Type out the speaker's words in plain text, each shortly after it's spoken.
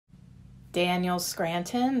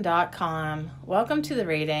DanielScranton.com. Welcome to the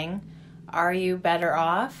reading, Are You Better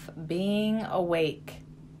Off Being Awake?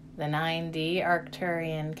 The 9D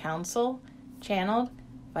Arcturian Council, channeled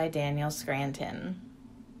by Daniel Scranton.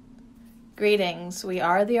 Greetings, we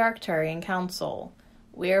are the Arcturian Council.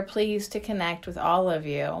 We are pleased to connect with all of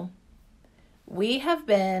you. We have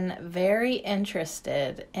been very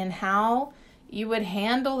interested in how you would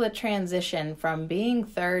handle the transition from being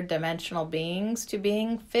third-dimensional beings to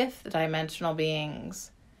being fifth-dimensional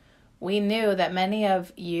beings. We knew that many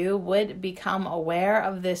of you would become aware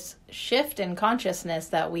of this shift in consciousness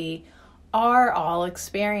that we are all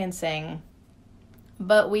experiencing,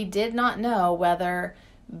 but we did not know whether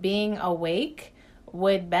being awake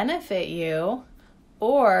would benefit you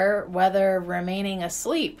or whether remaining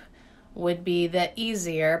asleep would be the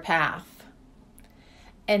easier path.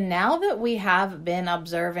 And now that we have been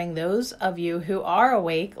observing those of you who are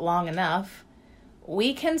awake long enough,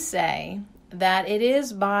 we can say that it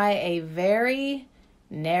is by a very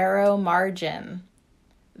narrow margin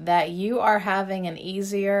that you are having an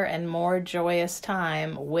easier and more joyous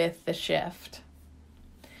time with the shift.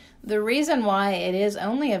 The reason why it is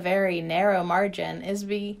only a very narrow margin is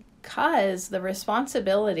because the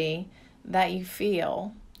responsibility that you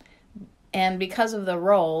feel and because of the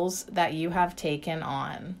roles that you have taken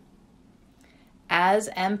on. As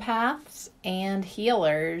empaths and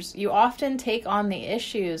healers, you often take on the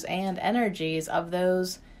issues and energies of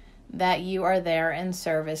those that you are there in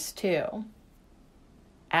service to.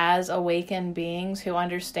 As awakened beings who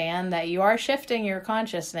understand that you are shifting your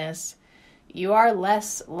consciousness, you are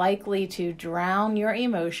less likely to drown your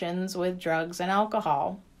emotions with drugs and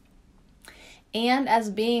alcohol. And as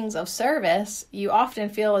beings of service, you often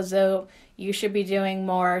feel as though you should be doing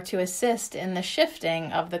more to assist in the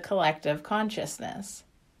shifting of the collective consciousness.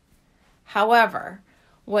 However,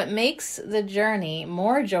 what makes the journey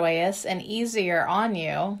more joyous and easier on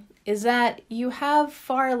you is that you have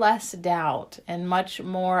far less doubt and much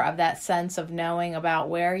more of that sense of knowing about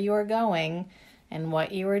where you are going and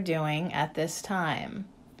what you are doing at this time.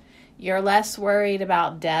 You're less worried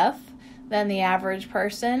about death than the average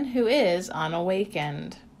person who is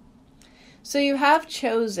unawakened. So you have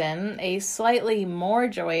chosen a slightly more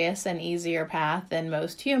joyous and easier path than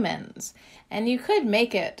most humans, and you could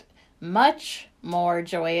make it much more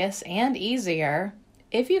joyous and easier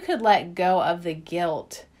if you could let go of the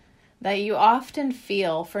guilt that you often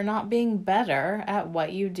feel for not being better at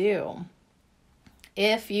what you do.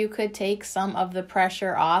 If you could take some of the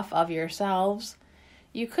pressure off of yourselves,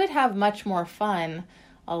 you could have much more fun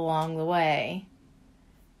along the way.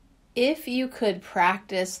 If you could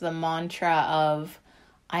practice the mantra of,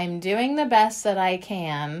 I'm doing the best that I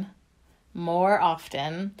can, more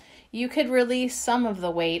often, you could release some of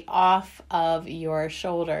the weight off of your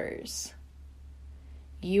shoulders.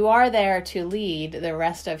 You are there to lead the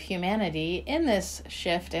rest of humanity in this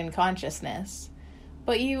shift in consciousness,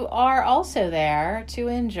 but you are also there to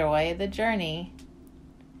enjoy the journey.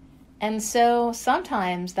 And so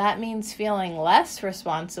sometimes that means feeling less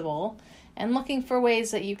responsible and looking for ways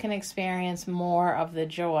that you can experience more of the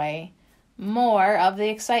joy, more of the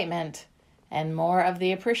excitement, and more of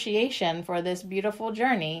the appreciation for this beautiful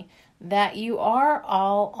journey that you are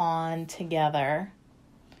all on together.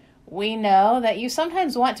 We know that you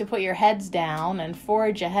sometimes want to put your heads down and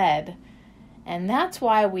forge ahead, and that's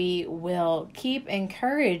why we will keep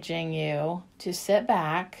encouraging you to sit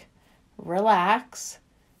back, relax,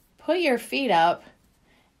 put your feet up,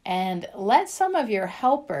 and let some of your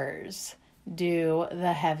helpers do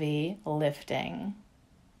the heavy lifting.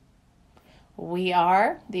 We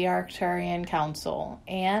are the Arcturian Council,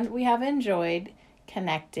 and we have enjoyed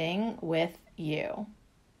connecting with you.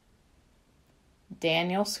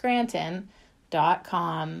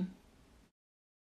 DanielScranton.com